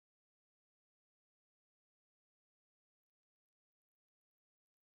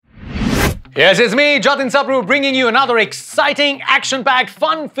Yes, it's me, Jatin Sapru, bringing you another exciting, action-packed,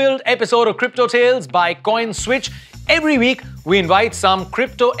 fun-filled episode of Crypto Tales by CoinSwitch. Every week, we invite some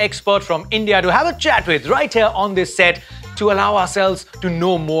crypto expert from India to have a chat with right here on this set to allow ourselves to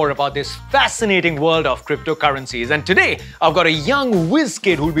know more about this fascinating world of cryptocurrencies. And today, I've got a young whiz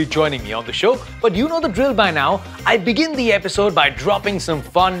kid who'll be joining me on the show. But you know the drill by now. I begin the episode by dropping some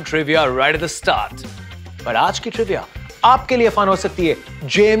fun trivia right at the start. But आज की trivia आपके लिए fun हो सकती है,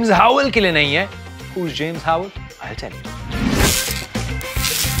 James Howell के लिए नहीं है. Who's James Howell? I'll tell you.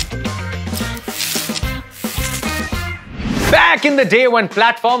 Back in the day when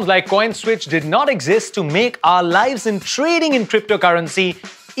platforms like CoinSwitch did not exist to make our lives in trading in cryptocurrency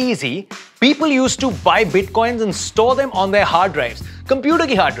easy, people used to buy bitcoins and store them on their hard drives, computer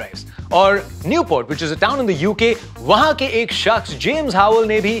की hard drives. और Newport, which is a town in the UK, वहाँ के एक शख्स James Howell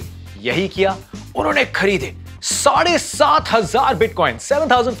ने भी यही किया. उन्होंने खरीदे 7,500 bitcoins,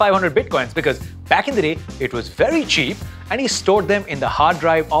 7,500 bitcoins, because back in the day it was very cheap, and he stored them in the hard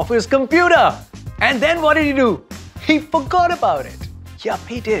drive of his computer. And then what did he do? He forgot about it. Yup,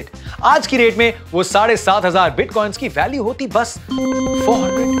 he did. आज की rate में वो 7,500 bitcoins की value होती बस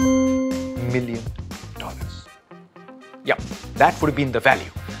 $400 million. Yup, that would have been the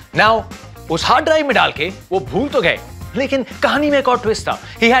value. Now, उस hard drive में डाल के वो भूल तो गए, लेकिन कहानी में एक और ट्विस्ट था.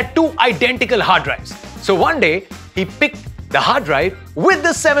 He had two identical hard drives. So one day, he picked the hard drive with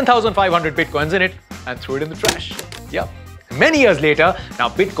the 7,500 bitcoins in it and threw it in the trash. Yup. Many years later, now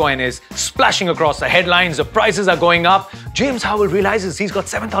Bitcoin is splashing across the headlines, the prices are going up. James Howell realizes he's got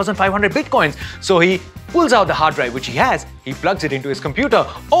 7,500 bitcoins. So he pulls out the hard drive which he has, he plugs it into his computer,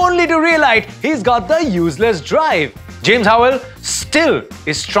 only to realize he's got the useless drive. James Howell still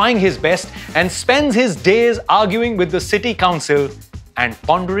is trying his best and spends his days arguing with the city council and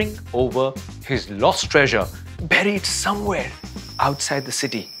pondering over his lost treasure buried somewhere outside the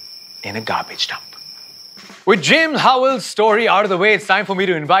city in a garbage dump. With James Howell's story out of the way, it's time for me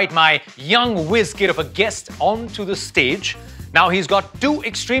to invite my young whiz kid of a guest onto the stage. Now, he's got two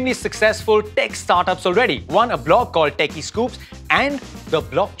extremely successful tech startups already. One, a blog called Techie Scoops, and the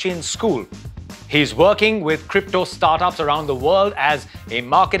Blockchain School. He's working with crypto startups around the world as a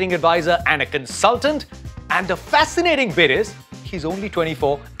marketing advisor and a consultant. And the fascinating bit is, he's only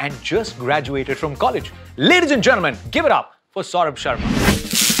 24 and just graduated from college. Ladies and gentlemen, give it up for Saurabh Sharma.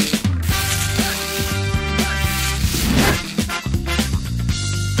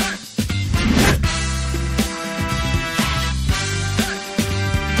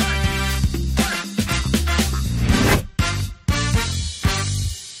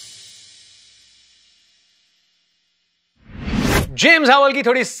 James Howell की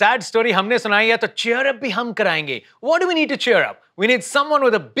थोड़ी sad story हमने सुनाई है, तो cheer up भी हम कराएंगे. What do we need to cheer up? We need someone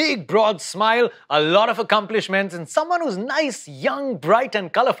with a big, broad smile, a lot of accomplishments, and someone who's nice, young, bright,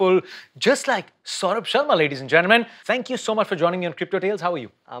 and colorful, just like Saurabh Sharma, ladies and gentlemen. Thank you so much for joining me on Crypto Tales. How are you?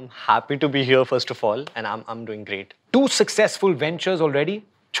 I'm happy to be here, first of all, and I'm doing great. Two successful ventures already,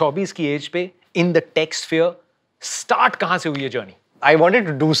 24 की age पे, in the tech sphere. Start कहाँ से हुई ये journey? I wanted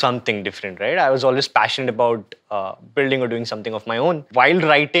to do something different, right? I was always passionate about building or doing something of my own. While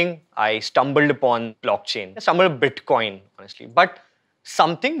writing, I stumbled upon blockchain. I stumbled upon Bitcoin, honestly. But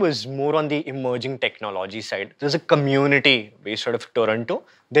something was more on the emerging technology side. There's a community based out of Toronto.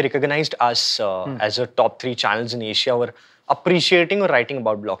 They recognized us as a top 3 channels in Asia were appreciating or writing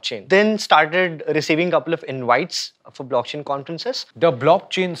about blockchain. Then started receiving a couple of invites for blockchain conferences. The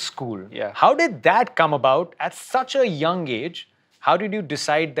Blockchain School. Yeah. How did that come about at such a young age? How did you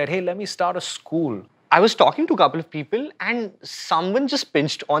decide that, hey, let me start a school? I was talking to a couple of people and someone just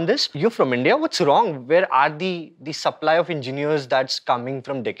pinched on this. You're from India, what's wrong? Where are the supply of engineers that's coming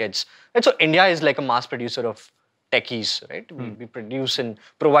from decades? And so India is like a mass producer of techies, right? We produce and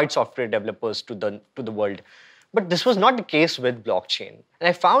provide software developers to the world. But this was not the case with blockchain. And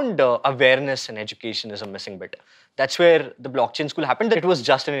I found awareness and education is a missing bit. That's where the blockchain school happened. It was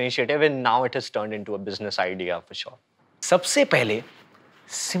just an initiative and now it has turned into a business idea for sure. सबसे पहले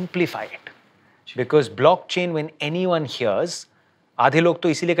simplify it, because blockchain, when anyone hears, आधे लोग तो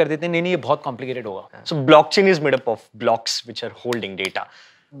इसीलिए कर देते हैं, नहीं ये बहुत complicated होगा. So blockchain is made up of blocks which are holding data.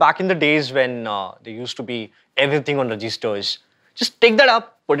 Back in the days when there used to be everything on registers, just take that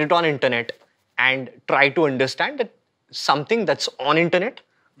up, put it on internet, and try to understand that something that's on internet,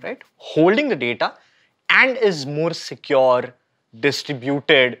 right, holding the data, and is more secure,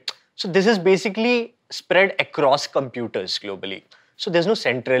 distributed. So this is basically spread across computers globally. So there's no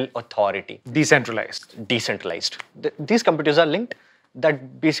central authority. Decentralized. Decentralized. These computers are linked.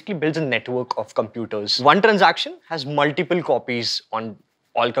 That basically builds a network of computers. One transaction has multiple copies on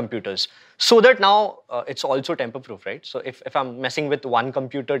all computers. So that now it's also tamper-proof, right? So if I'm messing with one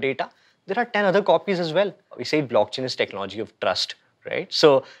computer data, there are 10 other copies as well. We say blockchain is technology of trust, right?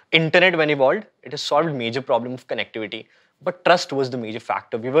 So internet when evolved, it has solved major problem of connectivity, but trust was the major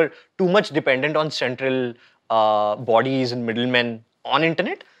factor. We were too much dependent on central bodies and middlemen on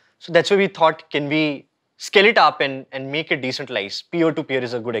internet. So that's why we thought, can we scale it up and make it decentralized? Peer-to-peer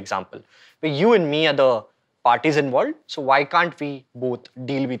is a good example, where you and me are the parties involved. So why can't we both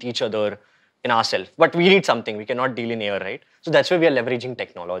deal with each other in ourselves? But we need something. We cannot deal in air, right? So that's why we are leveraging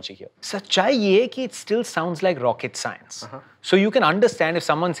technology here. Sachai ye hai ki it still sounds like rocket science. So you can understand if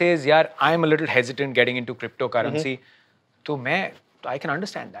someone says, "Yaar, I'm a little hesitant getting into cryptocurrency," to I can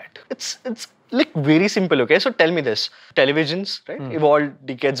understand that. It's like very simple, okay? So tell me this: televisions, right? Evolved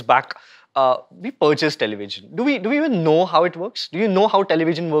decades back. We purchased television. Do we even know how it works? Do you know how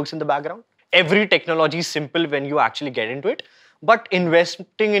television works in the background? Every technology is simple when you actually get into it, but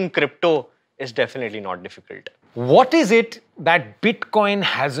investing in crypto is definitely not difficult. What is it that Bitcoin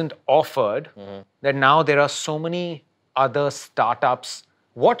hasn't offered that now there are so many other startups?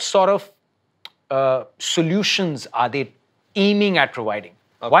 What sort of solutions are they aiming at providing?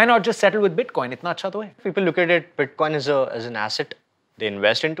 Okay. Why not just settle with Bitcoin? Itna acha to hai. People look at it, Bitcoin as an asset. They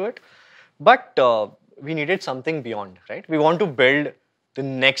invest into it. But we needed something beyond, right? We want to build the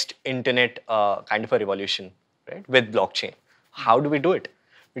next internet kind of a revolution, right? With blockchain. How do we do it?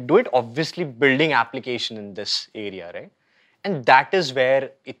 We do it obviously building application in this area, right? And that is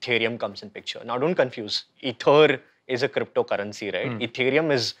where Ethereum comes in picture. Now don't confuse. Ether is a cryptocurrency, right?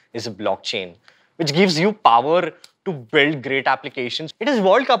 Ethereum is a blockchain, which gives you power to build great applications. It has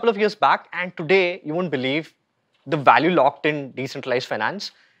evolved a couple of years back, and today you won't believe the value locked in decentralized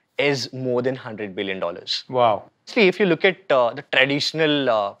finance is more than $100 billion. Wow. See, if you look at the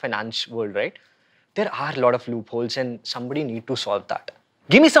traditional finance world, right, there are a lot of loopholes and somebody need to solve that.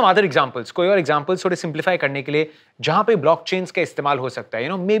 Give me some other examples. कोई और examples थोड़े simplify करने के लिए जहाँ पे blockchains का इस्तेमाल हो सकता है. You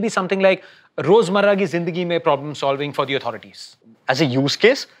know, maybe something like रोजमर्रा की जिंदगी में problem solving for the authorities. As a use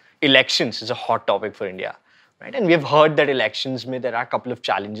case, elections is a hot topic for India, right? And we have heard that elections there are a couple of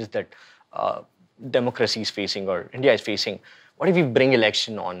challenges that democracy is facing or India is facing. What if we bring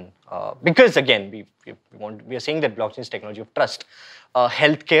election on? Because again, we are saying that blockchain is technology of trust.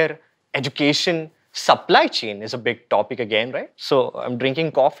 Healthcare, education, supply chain is a big topic again, right? So I'm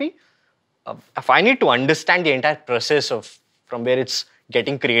drinking coffee. If I need to understand the entire process of from where it's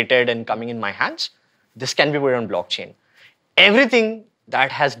getting created and coming in my hands, this can be put on blockchain. Everything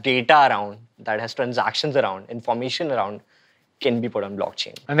that has data around, that has transactions around, information around, can be put on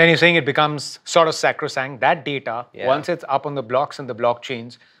blockchain. And then you're saying it becomes sort of sacrosanct. That data, once it's up on the blocks and the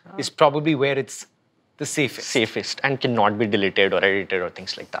blockchains, is probably where it's the safest. Safest and cannot be deleted or edited or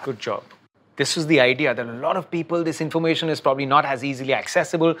things like that. Good job. This was the idea that a lot of people, this information is probably not as easily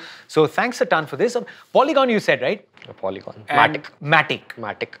accessible. So thanks a ton for this. Polygon you said, right? Polygon. And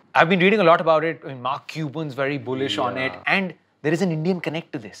Matic. I've been reading a lot about it. I mean, Mark Cuban's very bullish on it. And there is an Indian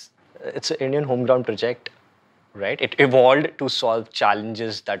connect to this. It's an Indian homegrown project, right? It evolved to solve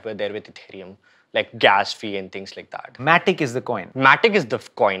challenges that were there with Ethereum, like gas fee and things like that. Matic is the coin. Matic is the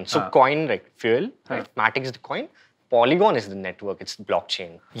coin. So coin, like fuel, right? Matic is the coin. Polygon is the network, it's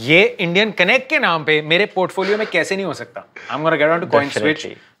blockchain. ये Indian Connect के नाम पे मेरे portfolio में कैसे नहीं हो सकता? I'm going to get on to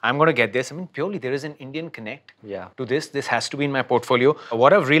CoinSwitch. I'm going to get this. I mean, purely there is an Indian Connect to this. This has to be in my portfolio.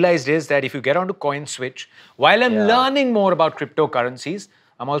 What I've realized is that if you get onto CoinSwitch, while I'm learning more about cryptocurrencies,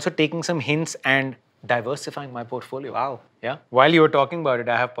 I'm also taking some hints and diversifying my portfolio. Wow. Yeah. While you were talking about it,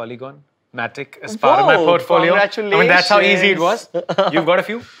 I have Polygon, Matic as part of my portfolio. Congratulations. I mean, that's how easy it was. You've got a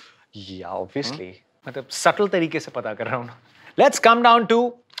few? Yeah, obviously. मतलब subtle तरीके से पता कर रहा हूँ. Let's come down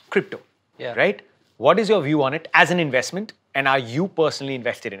to crypto, right? What is your view on it as an investment, and are you personally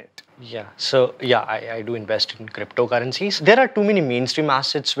invested in it? Yeah, so I do invest in cryptocurrencies. There are too many mainstream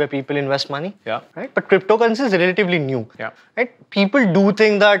assets where people invest money, right? But cryptocurrency is relatively new, right? People do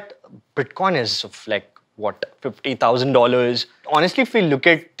think that Bitcoin is of like what, $50,000. Honestly, if we look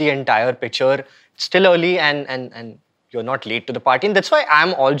at the entire picture, it's still early and you're not late to the party, and that's why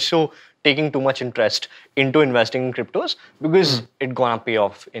I'm also taking too much interest into investing in cryptos, because it's gonna pay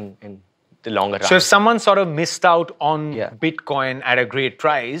off in the longer run. So if someone sort of missed out on Bitcoin at a great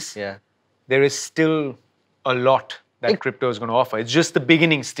price, there is still a lot that crypto is going to offer. It's just the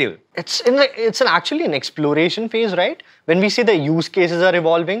beginning still. It's actually an exploration phase, right? When we say the use cases are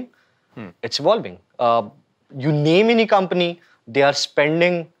evolving, it's evolving. You name any company, they are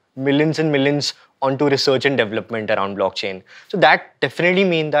spending millions and millions onto research and development around blockchain. So that definitely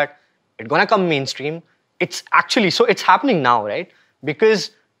means that it's gonna come mainstream. It's actually, so it's happening now, right?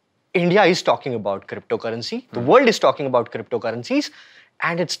 Because India is talking about cryptocurrency. The world is talking about cryptocurrencies,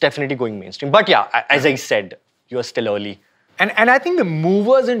 and it's definitely going mainstream. But yeah, as I said, you are still early. And I think the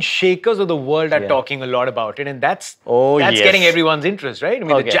movers and shakers of the world are talking a lot about it, and that's getting everyone's interest, right? I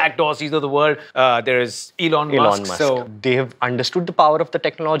mean, the Jack Dorseys of the world. There is Elon Musk. So they have understood the power of the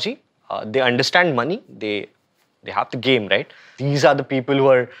technology. They understand money. They have the game, right? These are the people who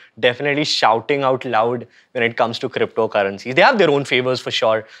are definitely shouting out loud when it comes to cryptocurrencies. They have their own favors for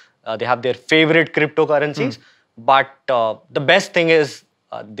sure. They have their favorite cryptocurrencies, but the best thing is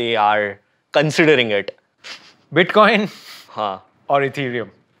they are considering it. Bitcoin or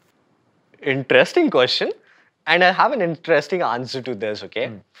Ethereum? Interesting question. And I have an interesting answer to this,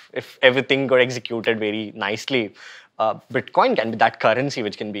 okay? If everything got executed very nicely, Bitcoin can be that currency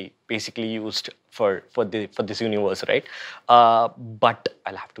which can be basically used for this universe, right? But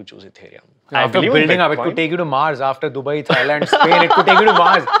I'll have to choose Ethereum. After building up, it could take you to Mars. After Dubai, Thailand, Spain, it could take you to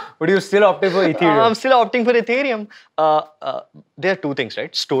Mars. But you still opting for Ethereum? I'm still opting for Ethereum. There are two things,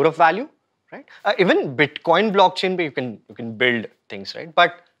 right? Store of value, right? Even Bitcoin blockchain, you can build things, right?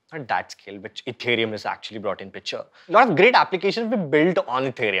 But at that scale, which Ethereum is actually brought in picture. A lot of great applications were built on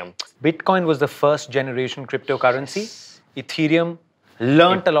Ethereum. Bitcoin was the first generation cryptocurrency. Ethereum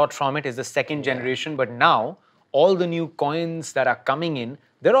learned a lot from it, is the second generation. But now, all the new coins that are coming in,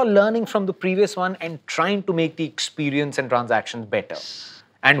 they're all learning from the previous one and trying to make the experience and transactions better.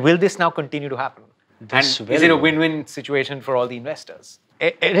 And will this now continue to happen? Is it a win-win situation for all the investors?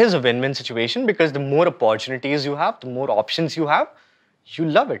 It is a win-win situation because the more opportunities you have, the more options you have, you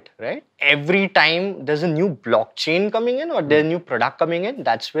love it, right? Every time there's a new blockchain coming in or there's a new product coming in,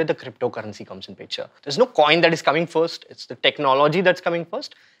 that's where the cryptocurrency comes in picture. There's no coin that is coming first. It's the technology that's coming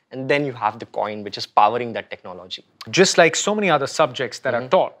first. And then you have the coin which is powering that technology. Just like so many other subjects that are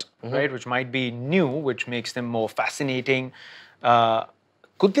taught, right? Which might be new, which makes them more fascinating.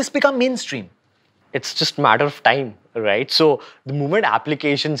 Could this become mainstream? It's just a matter of time, right? So the moment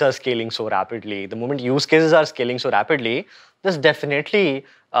applications are scaling so rapidly, the moment use cases are scaling so rapidly, there's definitely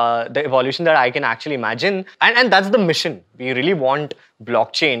the evolution that I can actually imagine. And that's the mission. We really want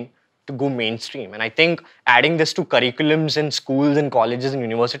blockchain to go mainstream. And I think adding this to curriculums in schools and colleges and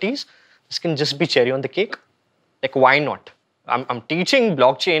universities, this can just be cherry on the cake. Like, why not? I'm teaching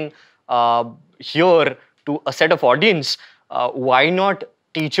blockchain here to a set of audience. Why not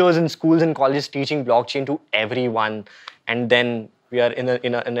teachers in schools and colleges teaching blockchain to everyone? And then we are in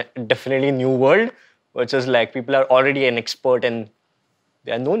a definitely new world, which is like people are already an expert and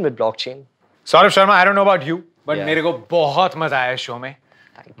they are known with blockchain. Saurabh Sharma, I don't know about you, but मेरे को बहुत मजा आया show में.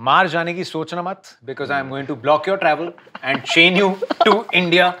 Mars जाने की सोचना मत, because I'm going to block your travel and chain you to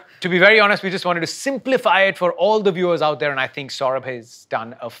India. To be very honest, we just wanted to simplify it for all the viewers out there, and I think Saurabh has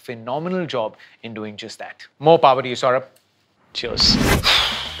done a phenomenal job in doing just that. More power to you, Saurabh. Cheers.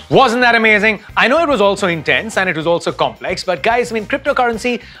 Wasn't that amazing? I know it was also intense and it was also complex, but guys, I mean,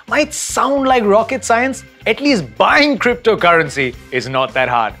 cryptocurrency might sound like rocket science. At least buying cryptocurrency is not that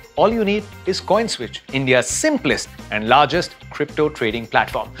hard. All you need is CoinSwitch, India's simplest and largest crypto trading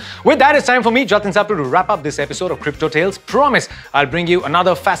platform. With that, it's time for me, Jatin Sapru, to wrap up this episode of Crypto Tales. Promise, I'll bring you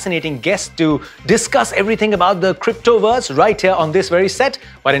another fascinating guest to discuss everything about the cryptoverse right here on this very set.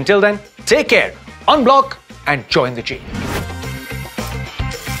 But until then, take care, unblock, and join the chain.